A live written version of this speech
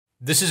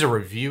This is a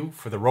review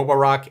for the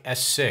Roborock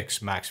S6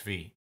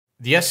 MaxV.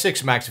 The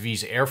S6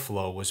 MaxV's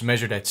airflow was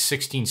measured at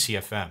 16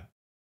 CFM.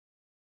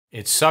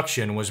 Its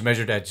suction was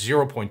measured at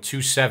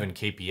 0.27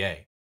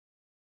 kPa.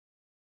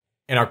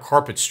 In our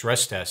carpet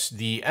stress test,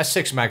 the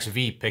S6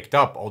 MaxV picked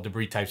up all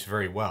debris types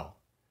very well.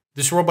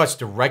 This robot's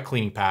direct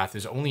cleaning path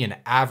is only an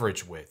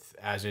average width,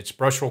 as its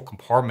brush roll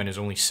compartment is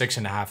only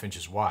 6.5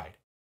 inches wide.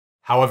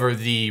 However,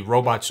 the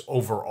robot's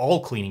overall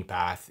cleaning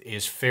path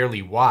is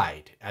fairly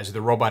wide, as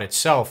the robot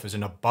itself is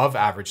an above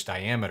average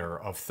diameter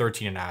of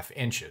 13.5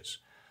 inches,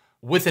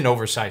 with an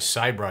oversized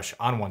side brush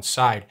on one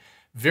side,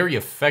 very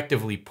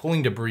effectively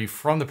pulling debris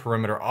from the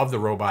perimeter of the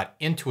robot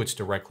into its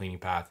direct cleaning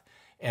path,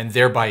 and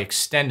thereby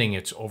extending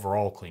its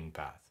overall cleaning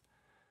path.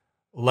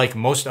 Like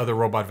most other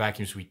robot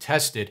vacuums we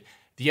tested,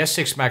 the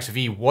S6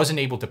 MaxV wasn't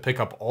able to pick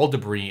up all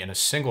debris in a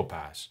single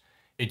pass.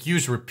 It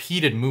used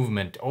repeated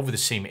movement over the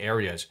same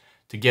areas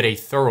to get a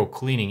thorough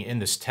cleaning in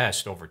this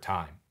test over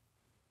time.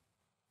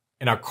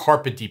 In our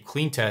carpet deep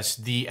clean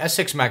test, the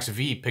S6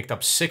 MaxV picked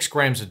up 6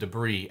 grams of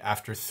debris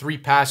after 3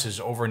 passes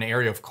over an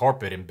area of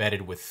carpet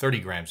embedded with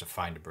 30 grams of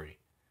fine debris.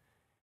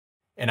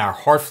 In our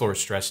hard floor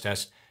stress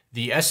test,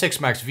 the S6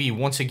 MaxV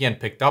once again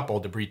picked up all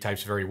debris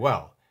types very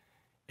well.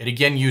 It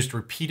again used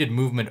repeated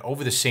movement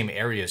over the same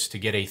areas to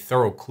get a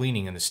thorough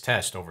cleaning in this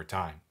test over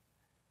time.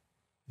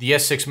 The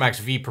S6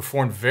 MaxV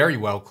performed very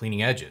well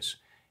cleaning edges.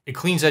 It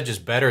cleans edges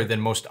better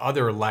than most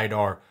other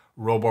LiDAR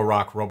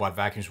Roborock robot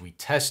vacuums we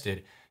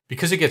tested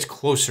because it gets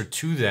closer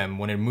to them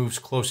when it moves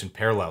close and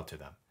parallel to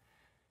them.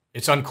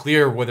 It's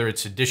unclear whether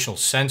it's additional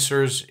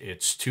sensors,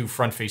 its 2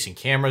 front-facing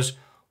cameras,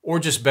 or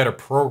just better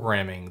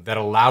programming that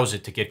allows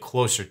it to get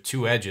closer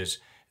to edges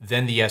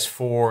than the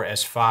S4,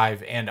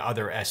 S5, and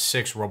other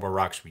S6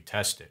 Roborocks we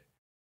tested.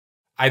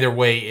 Either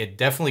way, it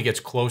definitely gets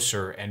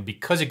closer, and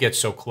because it gets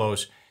so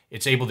close,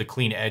 it's able to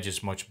clean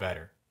edges much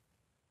better.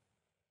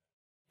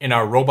 In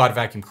our robot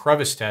vacuum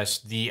crevice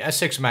test, the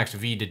S6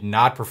 MaxV did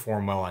not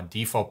perform well on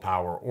default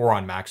power or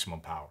on maximum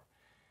power.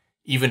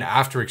 Even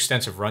after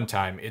extensive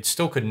runtime, it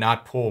still could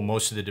not pull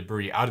most of the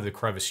debris out of the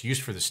crevice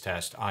used for this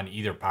test on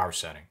either power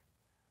setting.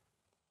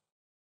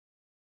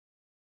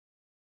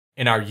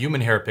 In our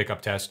human hair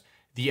pickup test,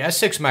 the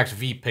S6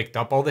 MaxV picked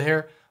up all the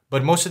hair,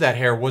 but most of that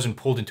hair wasn't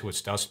pulled into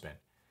its dustbin.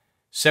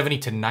 70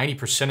 to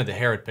 90% of the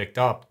hair it picked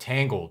up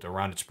tangled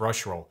around its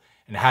brush roll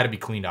and had to be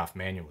cleaned off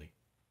manually.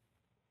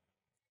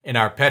 In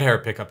our pet hair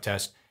pickup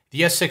test,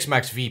 the S6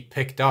 MaxV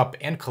picked up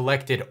and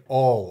collected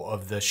all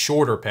of the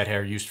shorter pet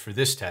hair used for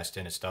this test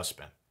in its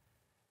dustbin.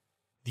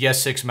 The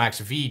S6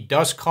 MaxV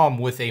does come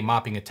with a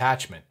mopping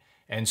attachment,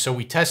 and so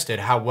we tested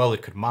how well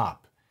it could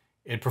mop.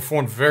 It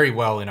performed very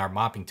well in our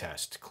mopping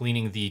test,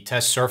 cleaning the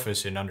test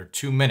surface in under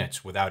 2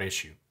 minutes without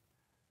issue.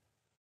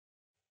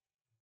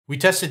 We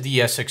tested the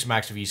S6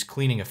 MaxV's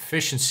cleaning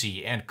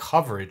efficiency and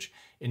coverage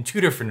in 2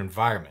 different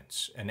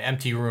environments, an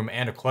empty room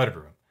and a cluttered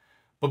room.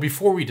 But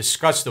before we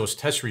discuss those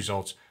test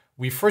results,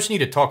 we first need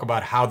to talk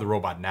about how the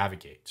robot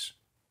navigates.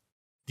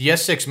 The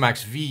S6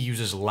 MaxV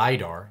uses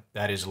LiDAR,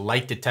 that is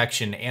light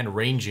detection and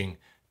ranging,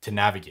 to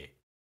navigate.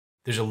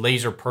 There's a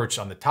laser perched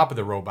on the top of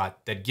the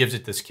robot that gives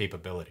it this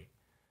capability.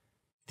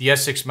 The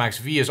S6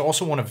 MaxV is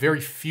also one of very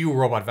few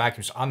robot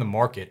vacuums on the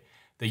market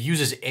that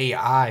uses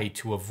AI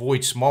to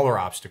avoid smaller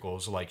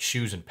obstacles like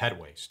shoes and pet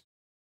waste.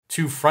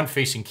 2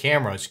 front-facing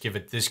cameras give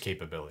it this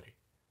capability.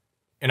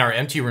 In our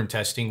empty room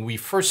testing, we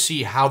first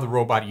see how the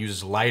robot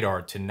uses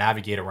LiDAR to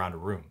navigate around a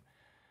room.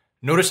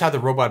 Notice how the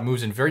robot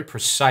moves in very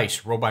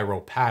precise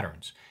row-by-row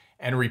patterns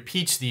and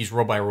repeats these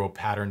row-by-row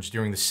patterns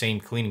during the same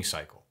cleaning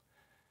cycle.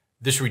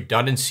 This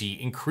redundancy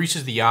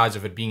increases the odds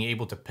of it being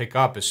able to pick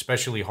up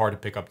especially hard to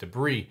pick up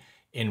debris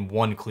in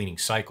one cleaning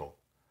cycle.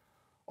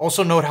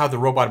 Also note how the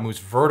robot moves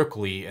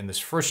vertically in this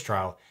first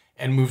trial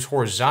and moves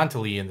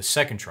horizontally in the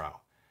second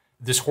trial.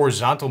 This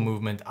horizontal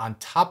movement on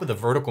top of the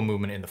vertical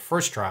movement in the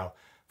first trial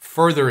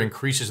further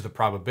increases the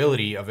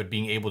probability of it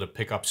being able to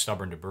pick up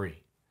stubborn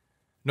debris.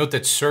 Note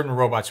that certain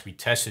robots we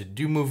tested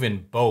do move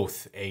in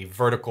both a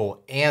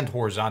vertical and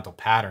horizontal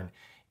pattern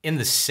in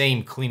the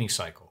same cleaning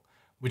cycle,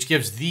 which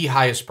gives the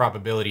highest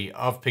probability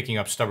of picking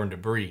up stubborn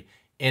debris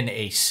in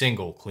a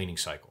single cleaning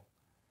cycle.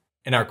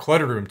 In our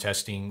cluttered room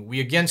testing, we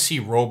again see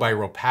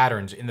row-by-row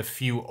patterns in the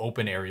few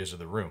open areas of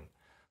the room,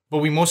 but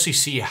we mostly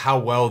see how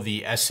well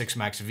the S6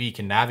 MaxV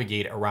can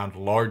navigate around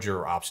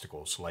larger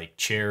obstacles like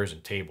chairs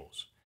and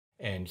tables.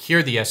 And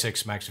here the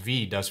S6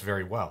 MaxV does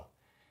very well.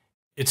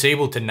 It's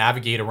able to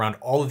navigate around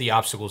all of the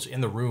obstacles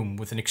in the room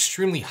with an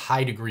extremely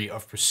high degree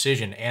of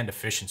precision and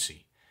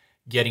efficiency,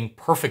 getting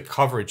perfect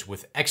coverage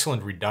with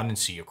excellent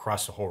redundancy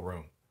across the whole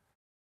room.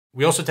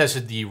 We also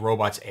tested the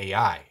robot's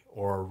AI,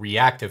 or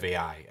reactive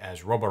AI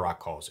as Roborock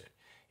calls it,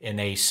 in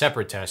a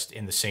separate test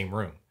in the same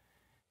room.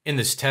 In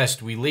this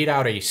test, we laid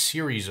out a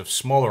series of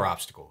smaller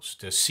obstacles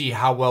to see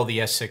how well the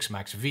S6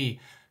 MaxV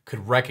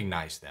could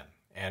recognize them,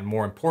 and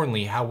more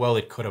importantly, how well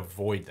it could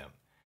avoid them.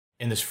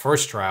 In this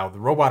first trial, the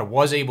robot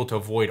was able to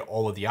avoid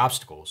all of the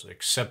obstacles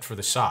except for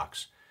the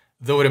socks,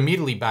 though it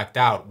immediately backed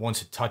out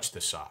once it touched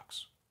the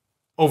socks.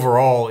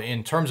 Overall,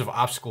 in terms of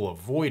obstacle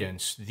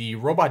avoidance, the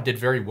robot did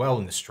very well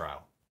in this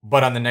trial.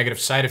 But on the negative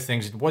side of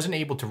things, it wasn't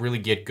able to really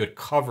get good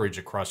coverage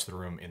across the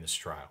room in this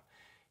trial.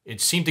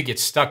 It seemed to get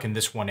stuck in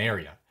this one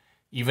area.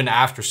 Even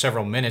after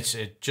several minutes,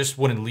 it just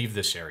wouldn't leave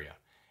this area.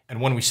 And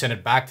when we sent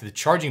it back to the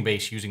charging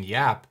base using the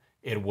app,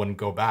 it wouldn't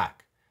go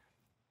back.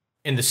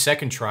 In the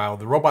second trial,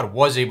 the robot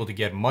was able to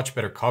get much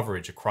better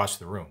coverage across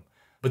the room,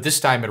 but this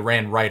time it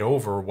ran right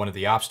over one of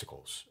the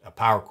obstacles, a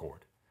power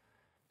cord.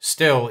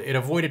 Still, it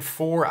avoided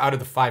 4 out of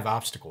the 5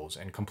 obstacles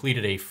and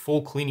completed a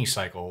full cleaning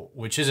cycle,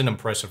 which is an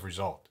impressive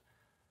result.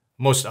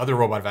 Most other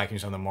robot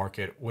vacuums on the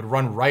market would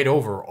run right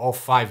over all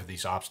 5 of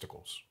these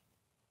obstacles.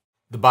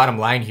 The bottom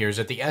line here is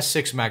that the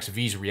S6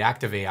 MaxV's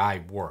reactive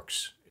AI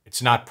works.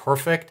 It's not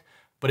perfect,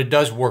 but it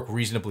does work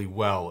reasonably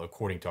well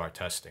according to our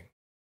testing.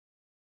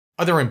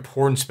 Other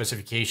important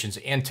specifications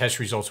and test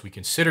results we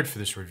considered for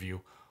this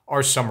review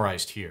are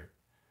summarized here.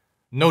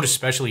 Note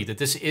especially that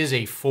this is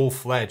a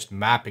full-fledged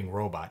mapping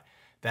robot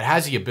that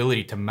has the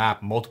ability to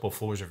map multiple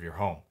floors of your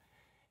home.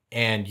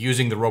 And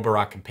using the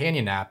Roborock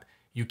companion app,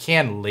 you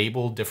can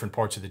label different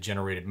parts of the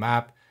generated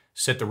map,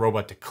 set the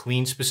robot to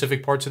clean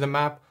specific parts of the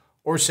map,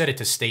 or set it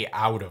to stay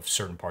out of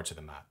certain parts of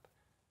the map.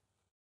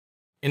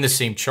 In the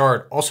same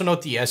chart, also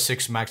note the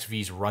S6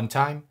 MaxV's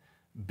runtime,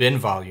 bin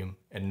volume,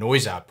 and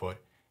noise output,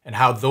 and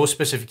how those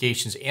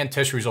specifications and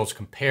test results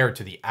compare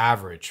to the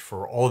average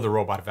for all of the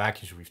robot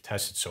vacuums we've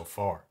tested so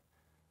far.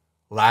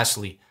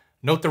 Lastly,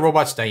 note the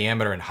robot's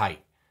diameter and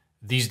height.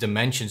 These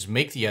dimensions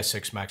make the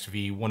S6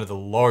 MaxV one of the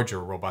larger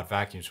robot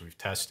vacuums we've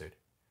tested.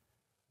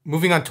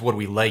 Moving on to what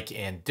we like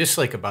and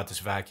dislike about this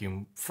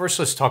vacuum, first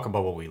let's talk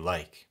about what we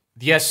like.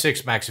 The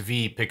S6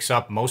 MaxV picks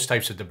up most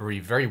types of debris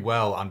very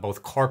well on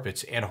both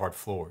carpets and hard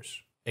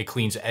floors. It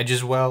cleans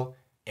edges well,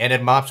 and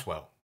it mops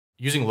well.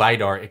 Using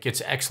LiDAR, it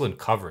gets excellent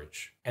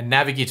coverage and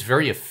navigates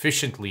very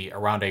efficiently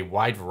around a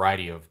wide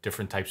variety of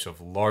different types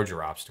of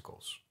larger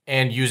obstacles.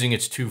 And using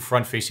its 2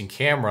 front-facing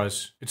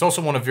cameras, it's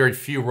also one of very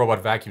few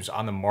robot vacuums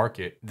on the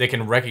market that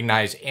can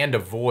recognize and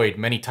avoid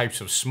many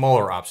types of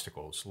smaller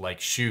obstacles like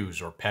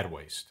shoes or pet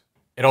waste.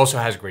 It also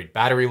has great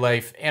battery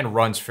life and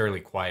runs fairly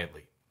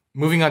quietly.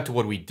 Moving on to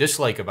what we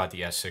dislike about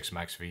the S6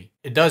 MaxV,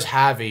 it does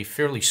have a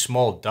fairly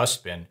small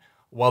dustbin,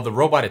 while the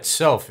robot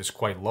itself is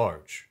quite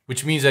large,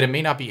 which means that it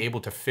may not be able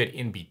to fit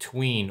in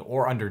between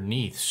or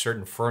underneath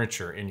certain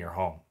furniture in your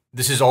home.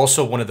 This is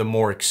also one of the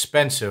more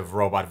expensive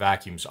robot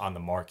vacuums on the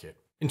market.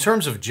 In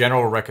terms of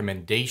general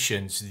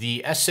recommendations,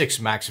 the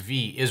S6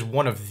 MaxV is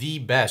one of the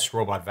best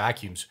robot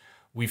vacuums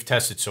we've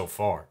tested so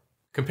far.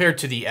 Compared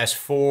to the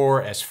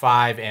S4,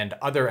 S5, and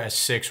other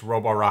S6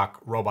 Roborock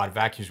robot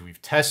vacuums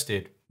we've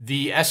tested,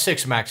 the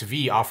S6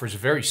 MaxV offers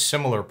very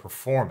similar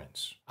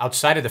performance,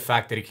 outside of the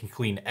fact that it can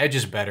clean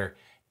edges better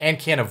and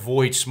can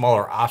avoid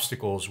smaller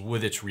obstacles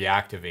with its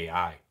reactive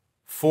AI.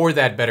 For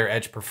that better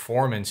edge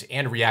performance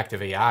and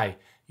reactive AI,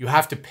 you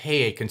have to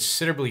pay a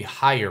considerably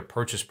higher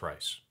purchase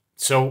price.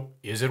 So,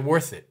 is it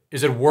worth it?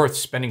 Is it worth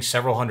spending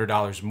several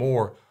 $100s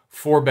more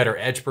for better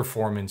edge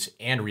performance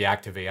and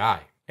reactive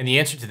AI? And the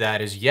answer to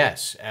that is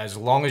yes, as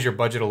long as your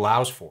budget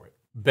allows for it.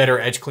 Better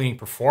edge cleaning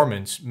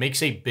performance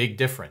makes a big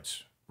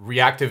difference.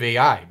 Reactive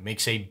AI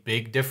makes a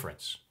big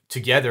difference.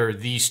 Together,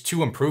 these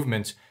 2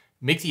 improvements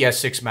make the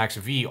S6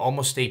 MaxV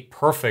almost a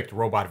perfect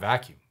robot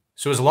vacuum.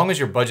 So as long as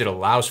your budget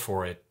allows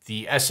for it,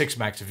 the S6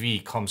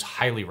 MaxV comes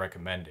highly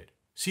recommended.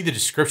 See the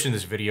description of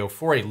this video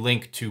for a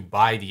link to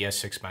buy the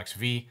S6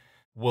 MaxV.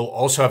 We'll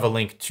also have a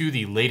link to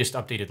the latest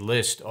updated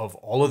list of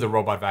all of the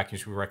robot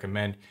vacuums we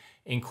recommend,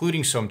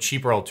 including some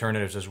cheaper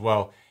alternatives as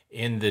well,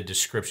 in the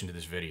description to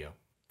this video.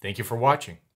 Thank you for watching.